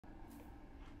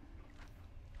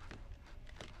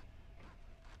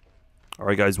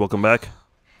Alright guys, welcome back.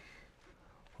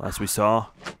 Last we saw,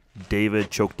 David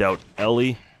choked out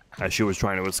Ellie as she was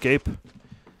trying to escape.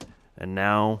 And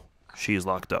now, she's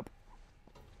locked up.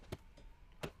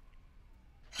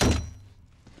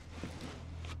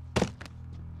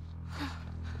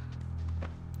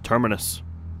 Terminus.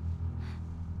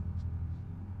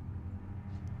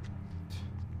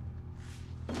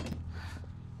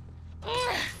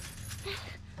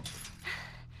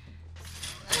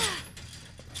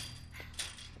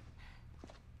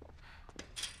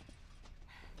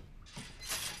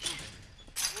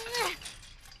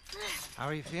 How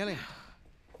are you feeling?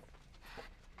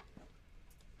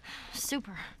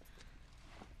 Super.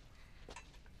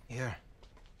 Here.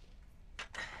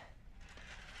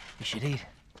 You should eat.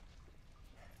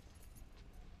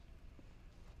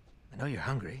 I know you're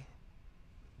hungry.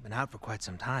 You've been out for quite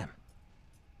some time.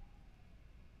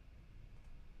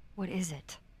 What is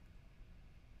it?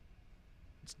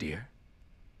 It's deer.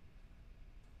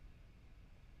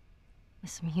 With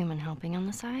some human helping on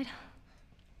the side?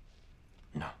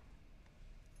 No.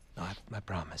 No, I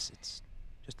promise. It's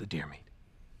just the deer meat.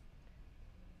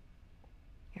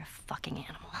 You're a fucking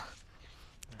animal.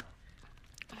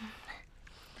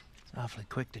 It's awfully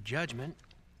quick to judgment.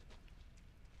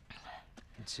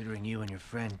 Considering you and your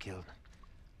friend killed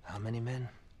how many men?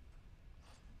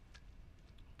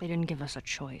 They didn't give us a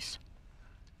choice.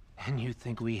 And you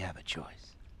think we have a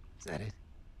choice? Is that it?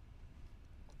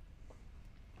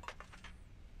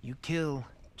 You kill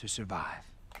to survive.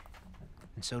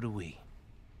 And so do we.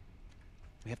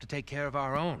 We have to take care of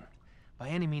our own, by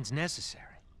any means necessary.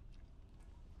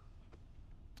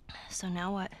 So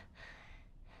now what?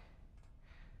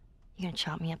 You gonna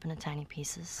chop me up into tiny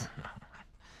pieces?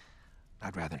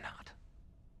 I'd rather not.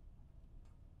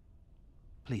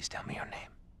 Please tell me your name.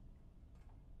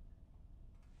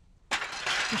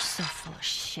 You're so full of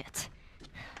shit.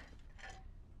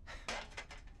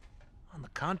 On the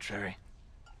contrary,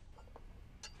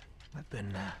 I've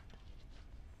been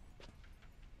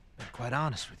quite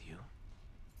honest with you.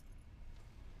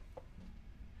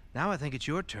 Now I think it's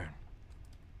your turn.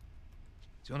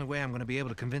 It's the only way I'm gonna be able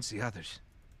to convince the others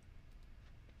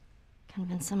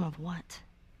Convince them of what?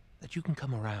 that you can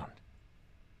come around.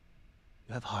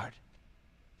 You have heart.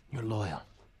 You're loyal.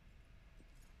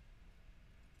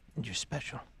 And you're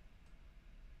special.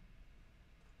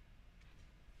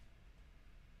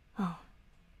 Oh.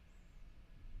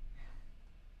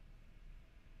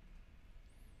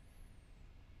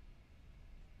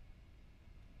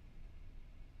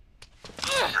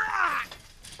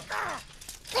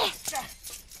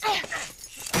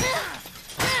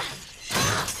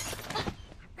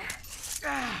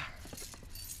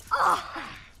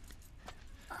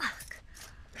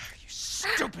 You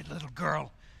stupid little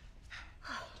girl.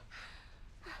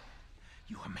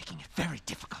 You are making it very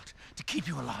difficult to keep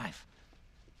you alive.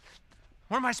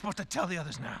 What am I supposed to tell the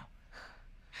others now?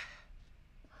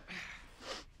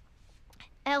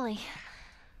 Ellie,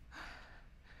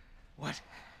 What?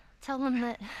 tell them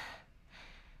that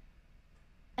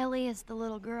Ellie is the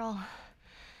little girl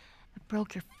that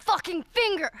broke your fucking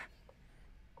finger.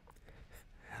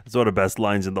 That's one of the best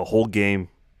lines in the whole game.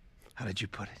 How did you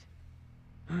put it?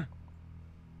 Hmm?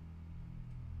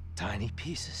 Tiny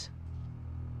pieces.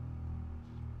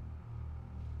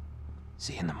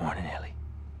 See you in the morning, Ellie.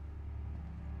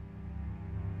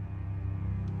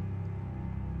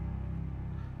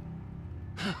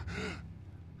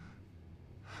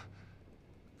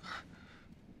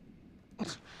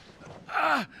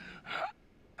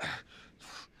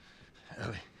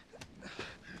 Ellie.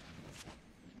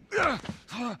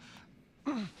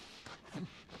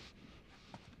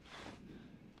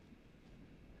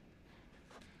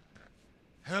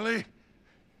 Ellie.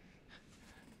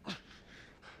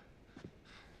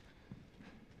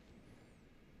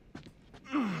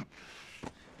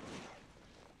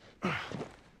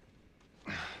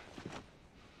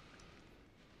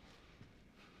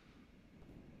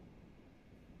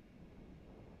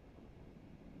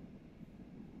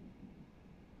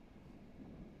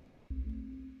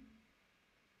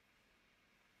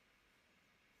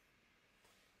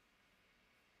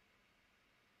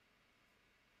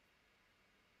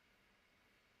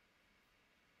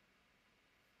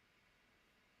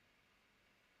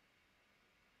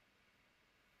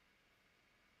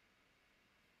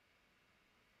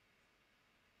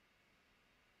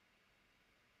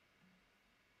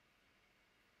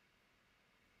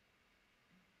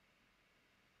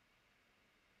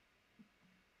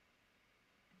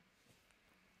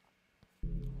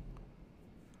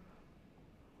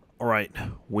 Alright,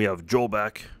 we have Joel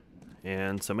back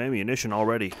and some ammunition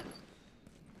already.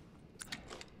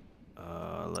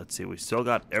 Let's see. We still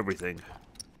got everything.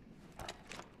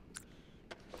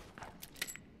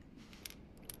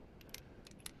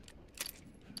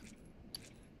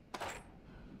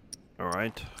 All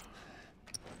right.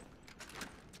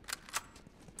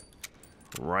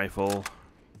 Rifle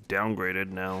downgraded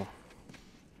now.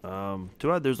 Too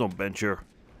bad there's no bench here.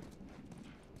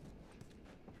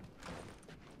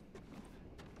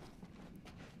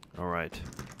 All right.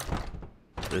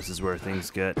 This is where things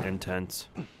get intense.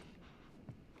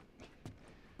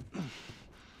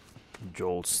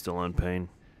 Joel's still in pain.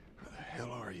 Where the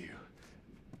hell are you?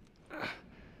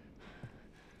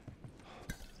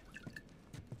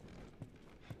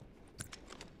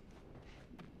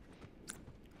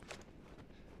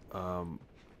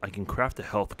 I can craft a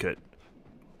health kit.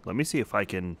 Let me see if I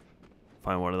can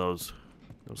find one of those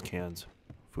cans,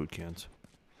 food cans.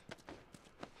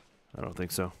 I don't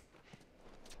think so.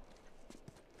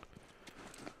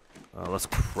 Let's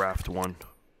craft one.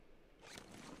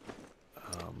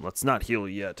 Let's not heal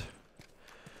yet.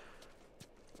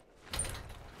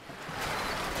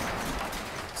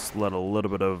 Let's let a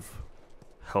little bit of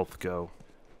health go,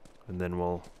 and then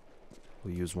we'll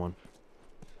use one.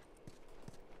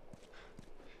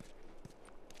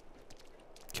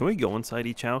 Can we go inside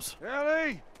each house?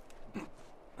 Ellie!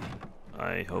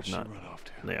 I hope not. Run off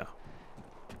to? Yeah.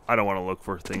 I don't want to look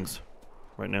for things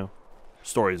right now.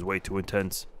 Story is way too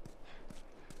intense.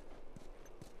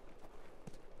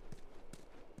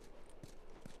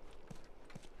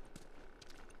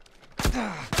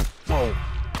 Whoa.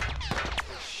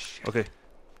 Okay.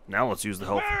 Now let's use the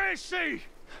health. Where is she?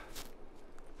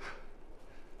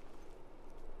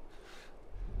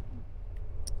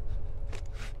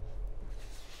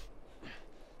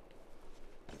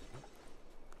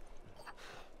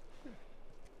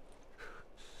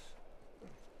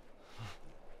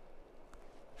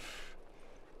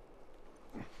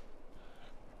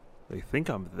 They think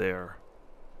I'm there.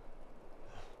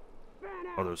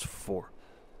 Oh, there's 4.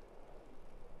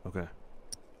 Okay.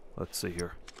 Let's see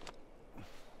here.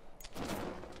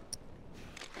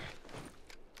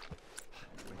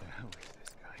 Where the hell is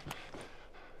this guy?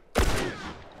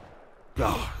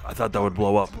 Oh, I thought that would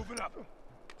blow up. Move it up.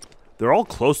 They're all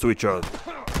close to each other.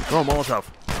 Throw a Molotov.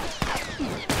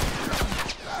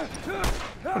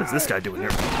 What is this guy doing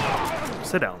here?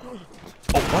 Sit down.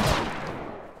 Oh, what?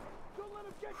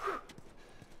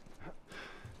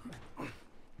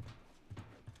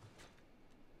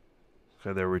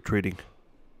 Okay, they're retreating.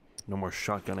 No more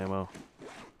shotgun ammo.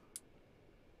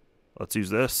 Let's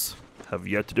use this. Have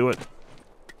yet to do it.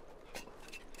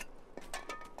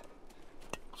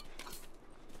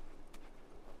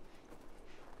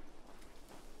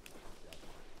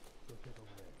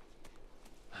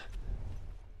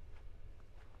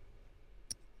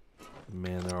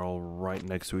 Man, they're all right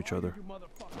next to each other.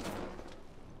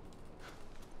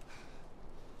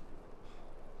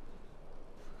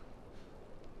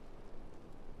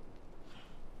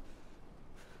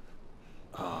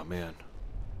 Oh, man.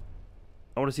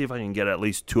 I want to see if I can get at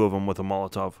least 2 of them with a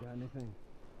Molotov. Got anything?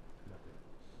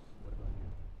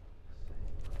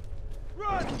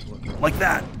 Run! Like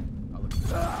that!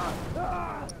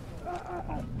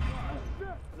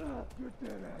 You're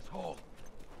dead, asshole.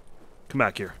 Come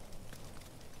back here.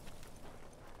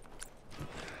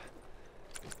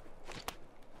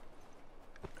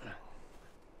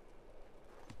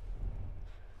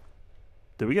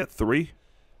 Did we get 3?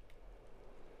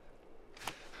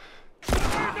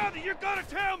 You're gonna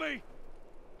tell me!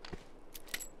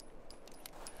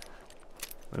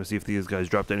 Let me see if these guys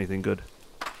dropped anything good.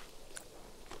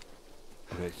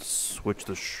 Okay, switch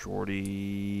the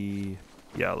shorty.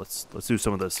 Yeah, let's do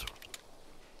some of this.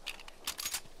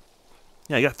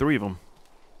 Yeah, I got 3 of them.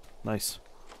 Nice.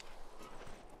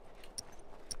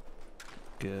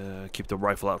 Keep the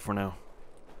rifle out for now.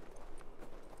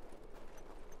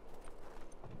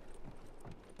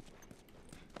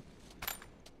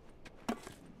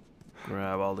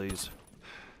 Grab all these.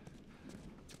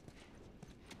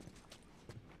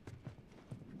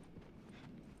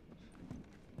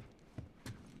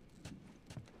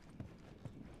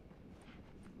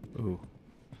 Ooh.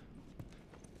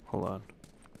 Hold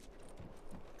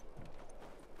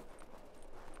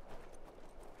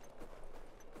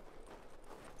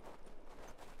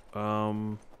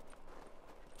on.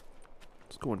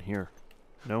 Let's go in here.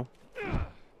 No?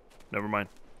 Never mind.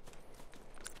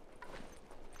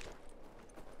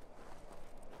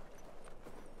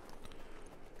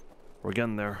 We're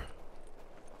getting there.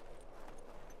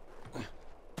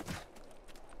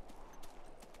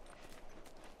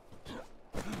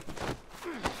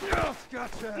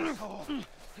 Gotcha, asshole.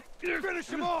 Finish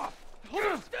him off. Hold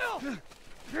him still.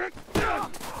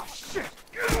 Oh, shit.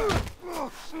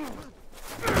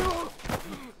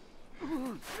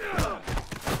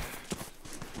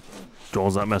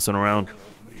 Joel's not messing around.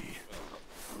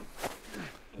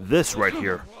 This right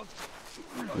here,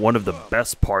 one of the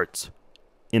best parts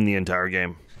in the entire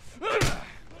game.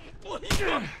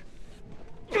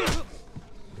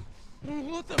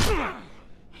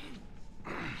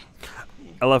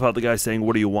 I love how the guy's saying,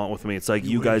 "What do you want with me?" It's like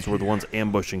you guys were the ones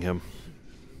ambushing him.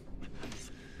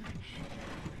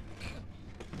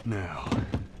 Now,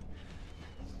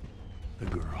 the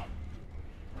girl.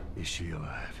 Is she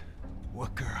alive?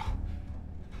 What girl?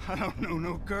 I don't know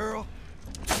no girl.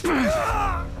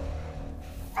 Fuck!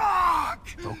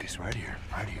 Focus right here,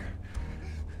 right here.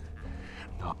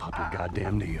 I'll pop your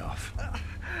goddamn knee off.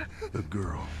 The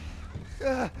girl.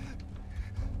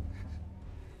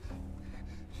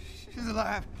 She's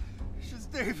alive. She's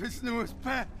David's newest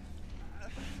pet.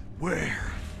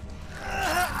 Where?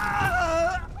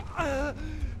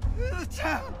 In the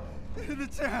town. In the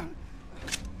town.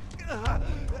 Now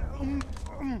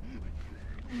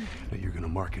you're gonna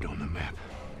mark it on the map.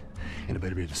 And it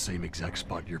better be the same exact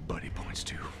spot your buddy points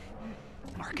to.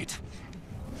 Mark it.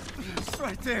 It's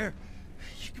right there.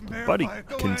 You can verify Buddy it.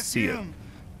 Go can ask see it. him.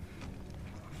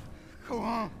 Go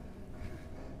on.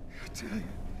 I tell you,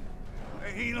 I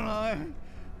ain't lying.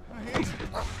 I ain't.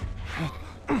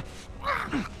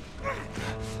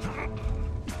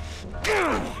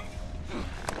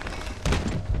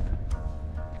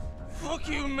 Fuck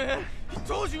you, man. He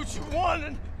told you what you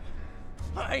wanted.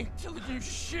 I ain't telling you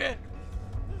shit.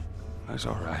 That's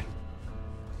all right.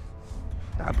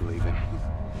 I believe it.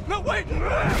 No, wait!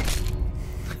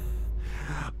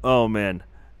 Oh man,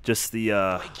 just the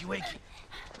Wakey, wakey.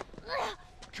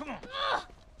 Come on.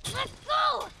 Let's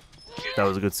go! that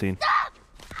was a good scene.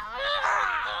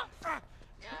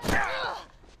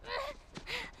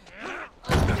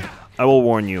 I will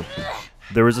warn you,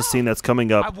 there is a scene that's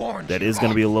coming up that is going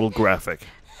to be a little graphic.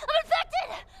 I'm infected!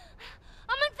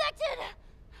 I'm infected!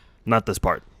 Not this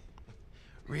part.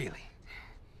 Really?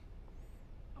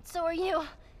 So are you.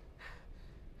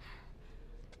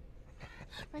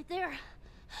 Right there.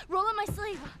 Roll up my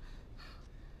sleeve.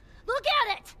 Look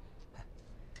at it!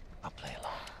 I'll play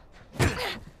along.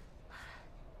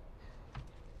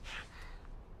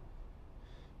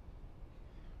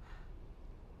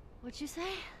 What'd you say?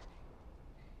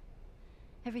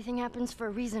 Everything happens for a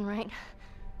reason, right?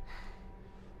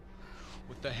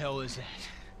 What the hell is that?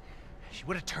 She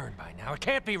would have turned by now. It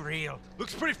can't be real.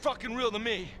 Looks pretty fucking real to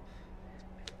me.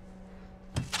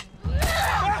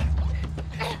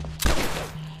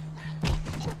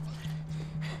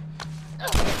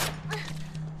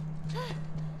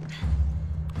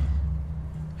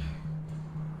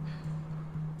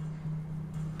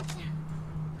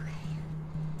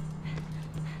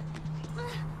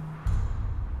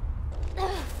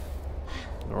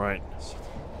 All right,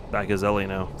 back as Ellie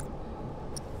now.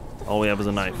 All we have is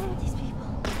a knife. What's wrong with these people?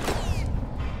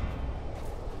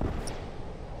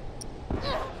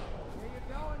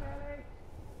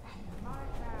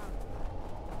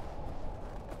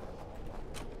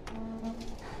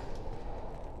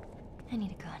 I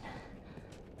need a gun.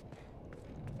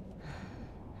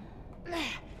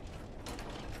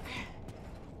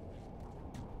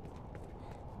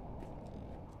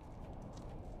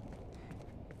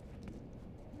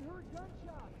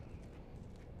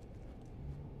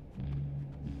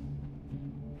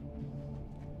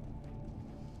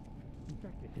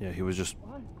 Yeah, he was just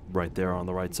right there on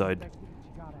the right side. This is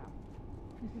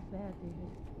bad, David.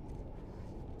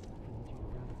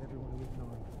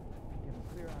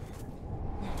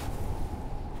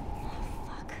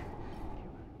 Fuck.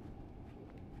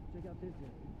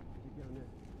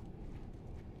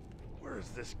 Where's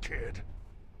this kid?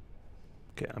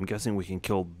 Okay, I'm guessing we can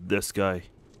kill this guy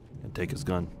and take his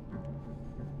gun.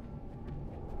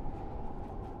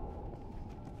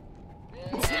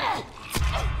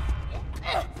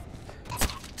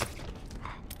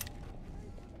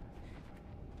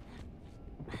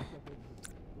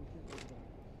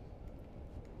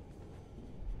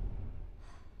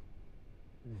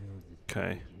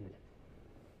 Okay.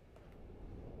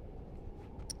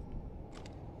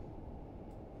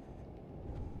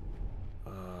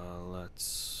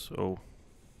 Let's... Oh.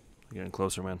 Getting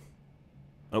closer, man.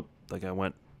 Oh, that guy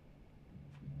went.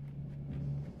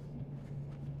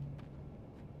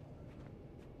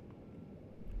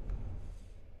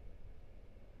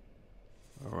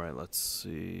 Alright, let's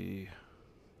see...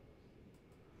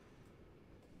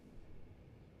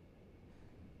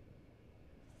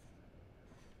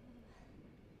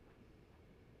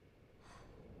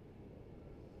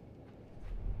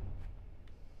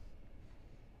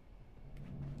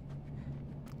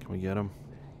 Can we get him?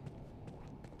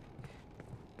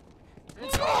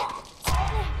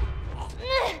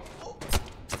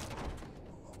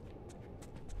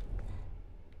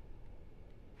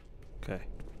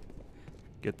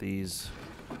 Get these.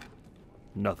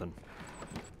 Nothing.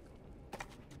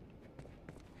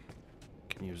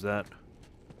 Can use that.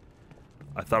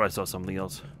 I thought I saw something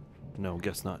else. No,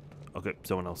 guess not. Okay,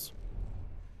 someone else.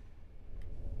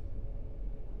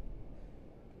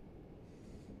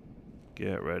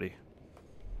 Get ready.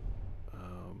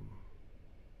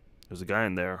 There's a guy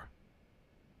in there.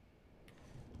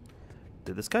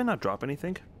 Did this guy not drop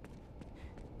anything?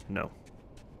 No.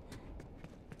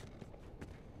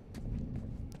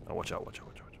 Oh, watch out, watch out,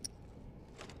 watch out, watch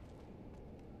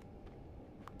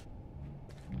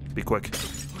out. Be quick.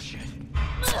 Oh shit.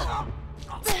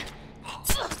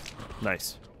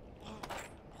 Nice.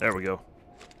 There we go.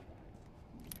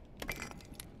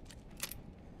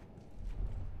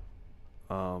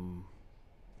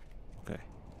 Okay.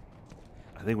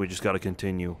 I think we just gotta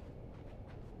continue.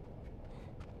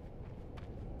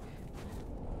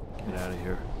 Get out of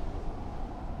here.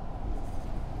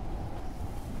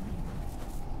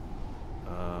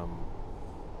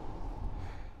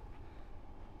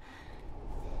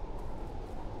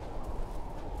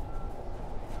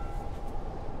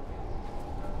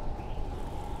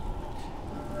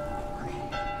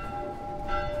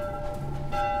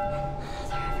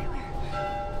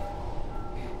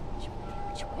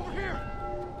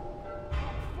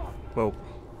 Whoa.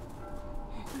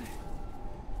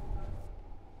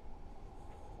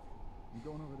 I'm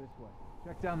going over this way.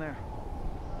 Check down there.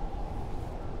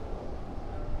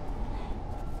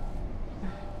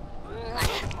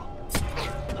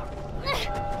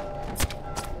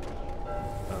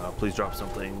 Please drop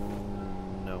something.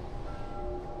 No.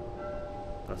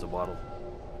 That's a bottle.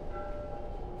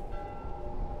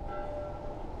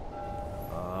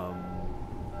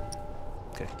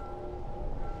 Okay.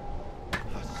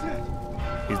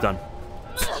 He's done.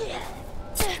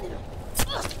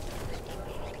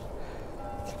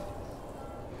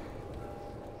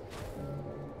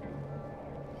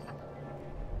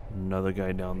 Another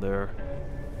guy down there.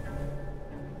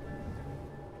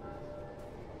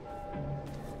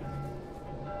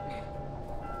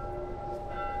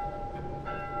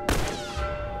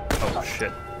 Oh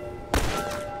shit.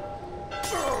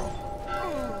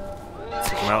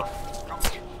 Take him out.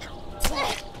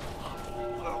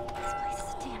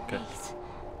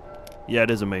 Yeah,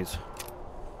 it is a maze.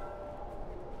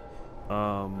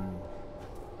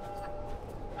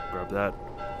 Grab that.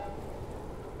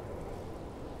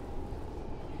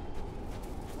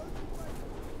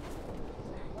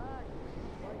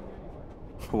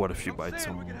 What if she bites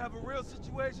someone? We can have a real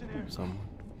situation here. Someone.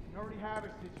 We already have a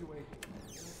situation. We're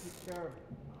gonna take care of it.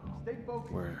 Stay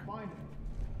focused Where? and find it.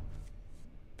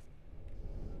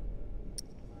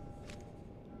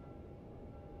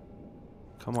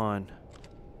 Come on.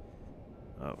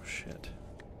 Oh shit.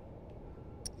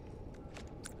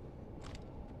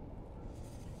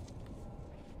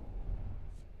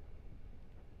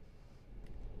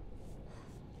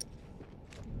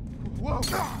 Whoa!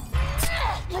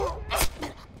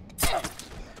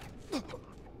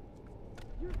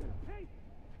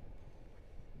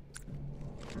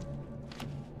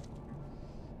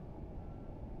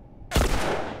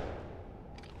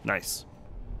 Nice.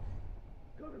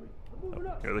 Oh,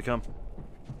 here they come.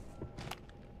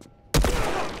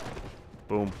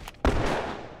 Boom.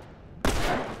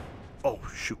 Oh,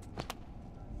 shoot.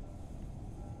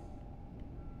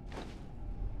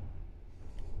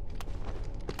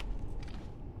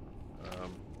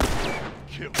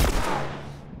 Kill.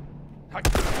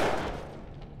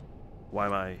 Why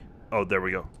am I... Oh, there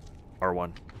we go.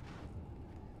 R1.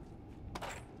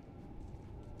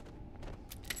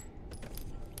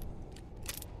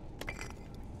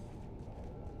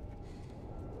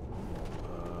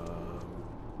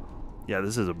 Yeah,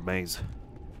 this is a maze.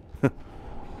 Where'd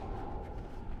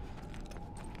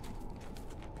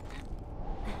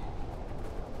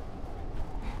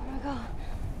I go?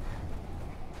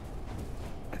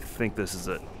 I think this is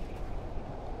it.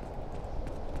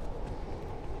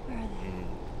 Where are they?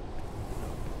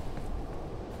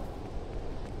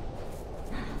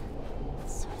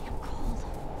 It's so damn cold.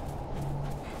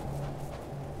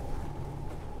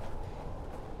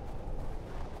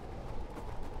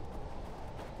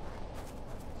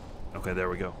 Okay, there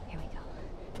we go. Here we go.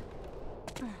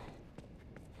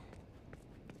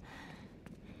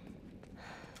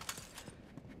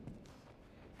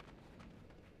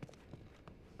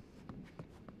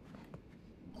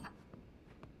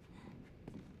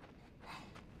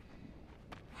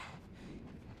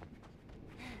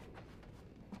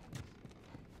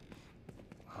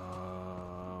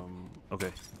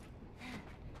 Okay.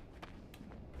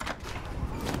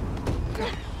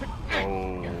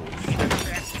 Oh.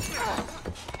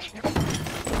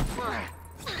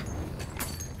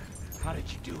 How did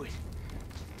you do it?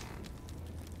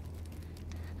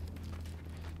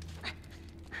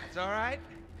 It's all right.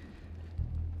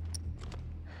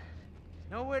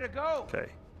 Nowhere to go. Okay.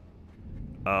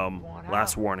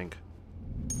 Last warning.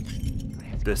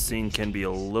 This scene can be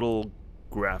a little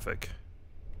graphic.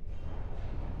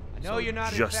 I know you're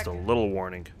not Just a infected. little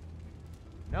warning.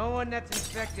 No one that's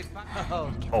infected.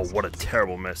 Oh, Oh, what a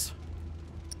terrible miss.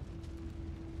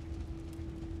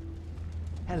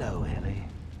 hello, Ellie.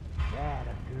 That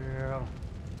a girl.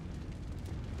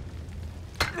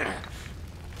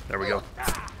 There we go.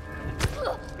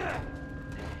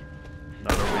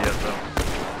 Not over yet, though.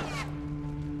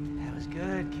 That was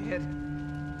good, kid.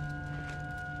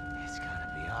 It's gonna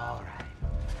be all right.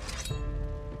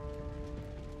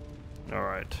 All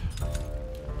right.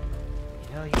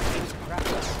 You know, you keep right.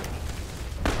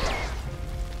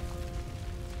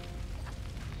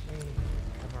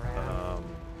 Come around.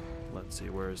 Let's see,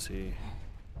 where is he?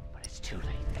 But it's too late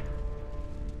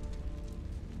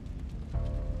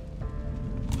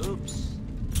now. Oops.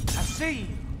 I see you.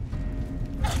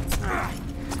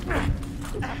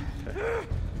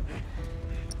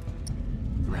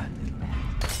 Run, little man.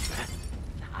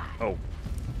 Oh,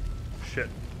 shit.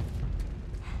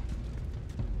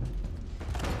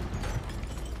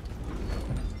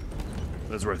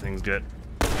 This is where things get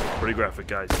pretty graphic,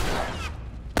 guys.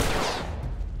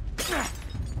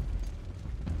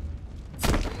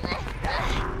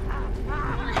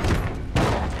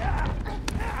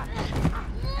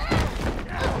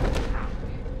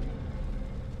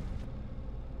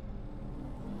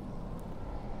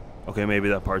 Okay, maybe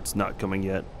that part's not coming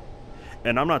yet.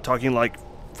 And I'm not talking like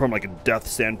from like a death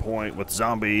standpoint with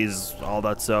zombies, all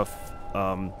that stuff.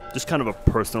 Just kind of a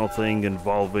personal thing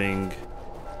involving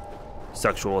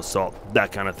sexual assault,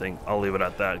 that kind of thing. I'll leave it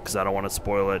at that because I don't want to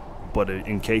spoil it. But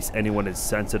in case anyone is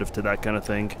sensitive to that kind of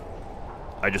thing,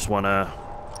 I just want to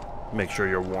make sure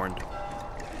you're warned.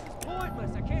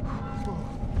 Pointless, I can't.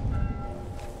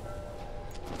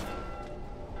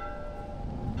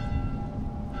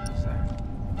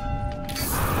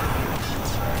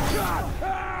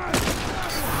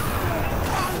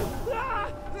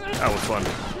 That was fun.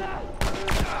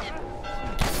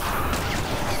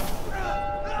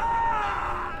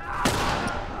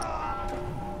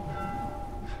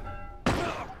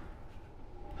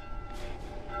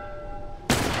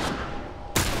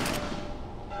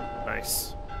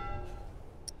 Nice.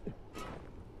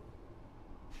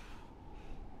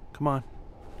 Come on.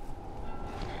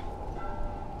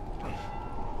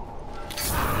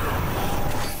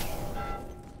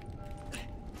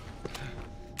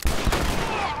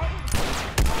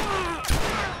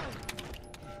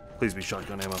 Please be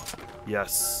shotgun ammo.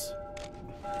 Yes.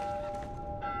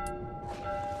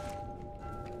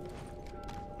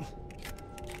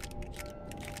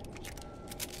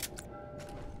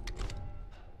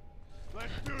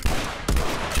 Let's do this.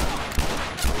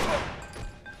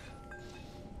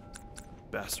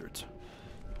 Bastards.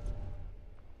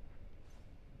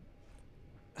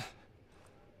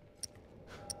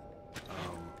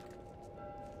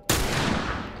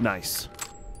 Nice.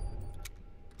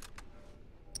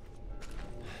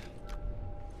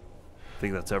 I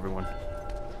think that's everyone.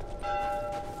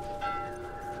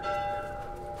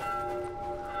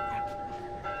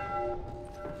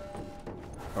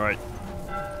 All right.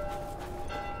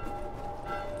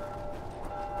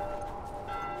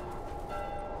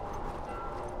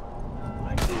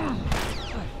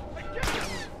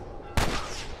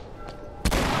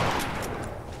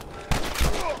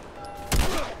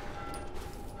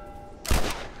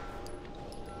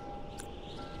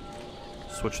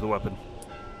 Switch the weapon.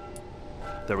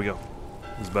 There we go.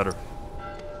 It's better.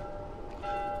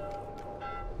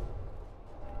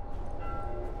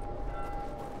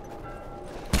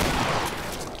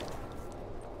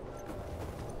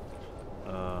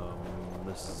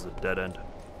 This is a dead end.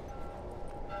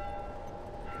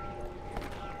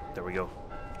 There we go.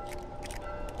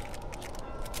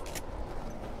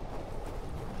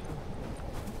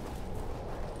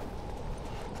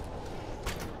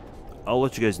 I'll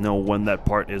let you guys know when that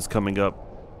part is coming up,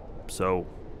 so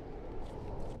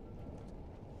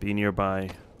be nearby.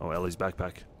 Oh, Ellie's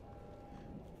backpack.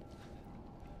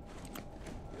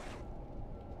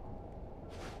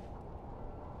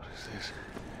 What is this?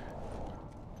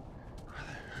 Where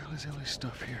the hell is Ellie's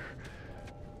stuff here?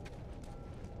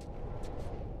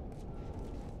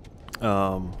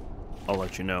 I'll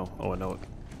let you know. Oh, I know it.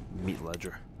 Meat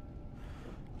ledger.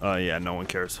 Yeah, no one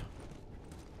cares.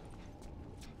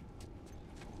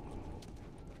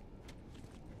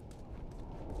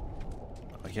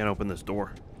 I can't open this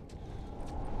door.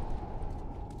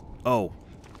 Oh.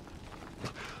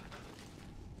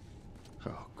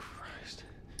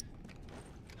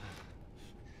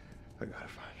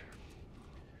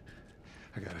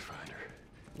 gotta find her.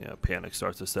 Yeah, panic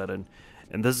starts to set in.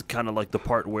 And this is kind of like the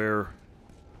part where,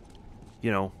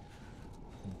 you know,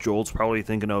 Joel's probably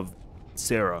thinking of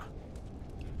Sarah.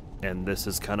 And this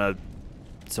is kind of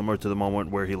similar to the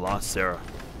moment where he lost Sarah.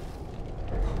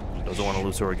 He doesn't want to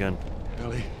lose her again.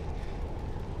 Ellie?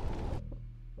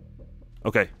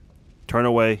 Okay, turn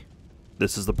away.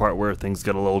 This is the part where things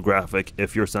get a little graphic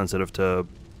if you're sensitive to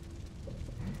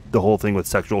the whole thing with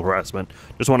sexual harassment.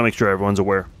 Just want to make sure everyone's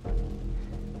aware.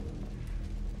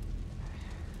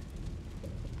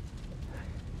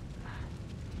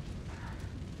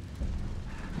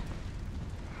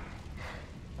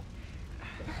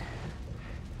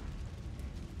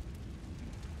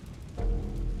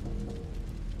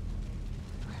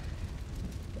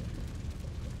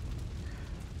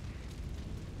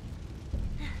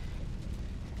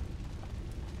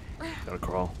 Gotta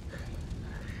crawl.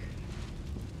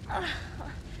 I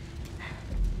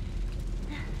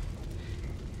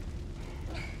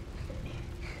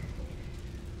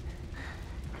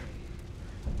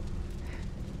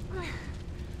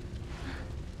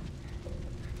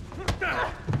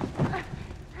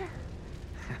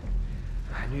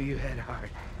knew you had heart.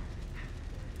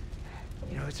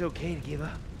 You know, it's okay to give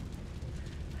up.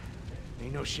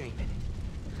 Ain't no shame in it.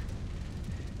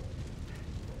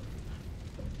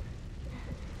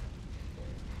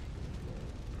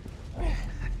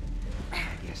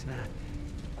 Guess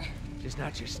not. Just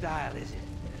not your style, is it?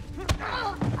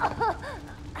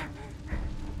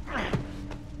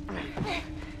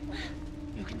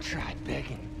 You can try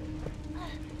begging.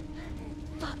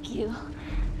 Fuck you.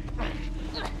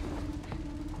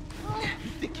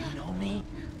 You think you know me?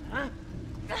 Huh?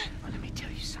 Well, let me tell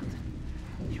you something.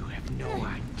 You have no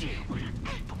idea what I'm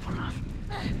capable of.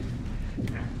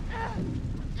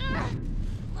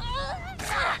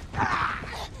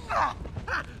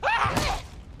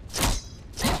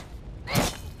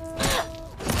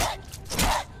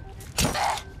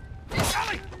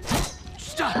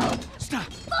 Stop! Stop!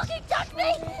 Fucking touch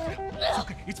me! It's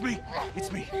okay. It's me.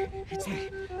 It's me. It's me.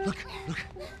 Look, look.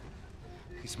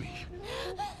 It's me.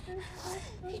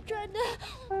 He tried to...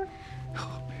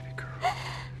 Oh, baby girl.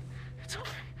 It's okay.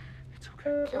 It's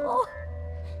okay. Oh.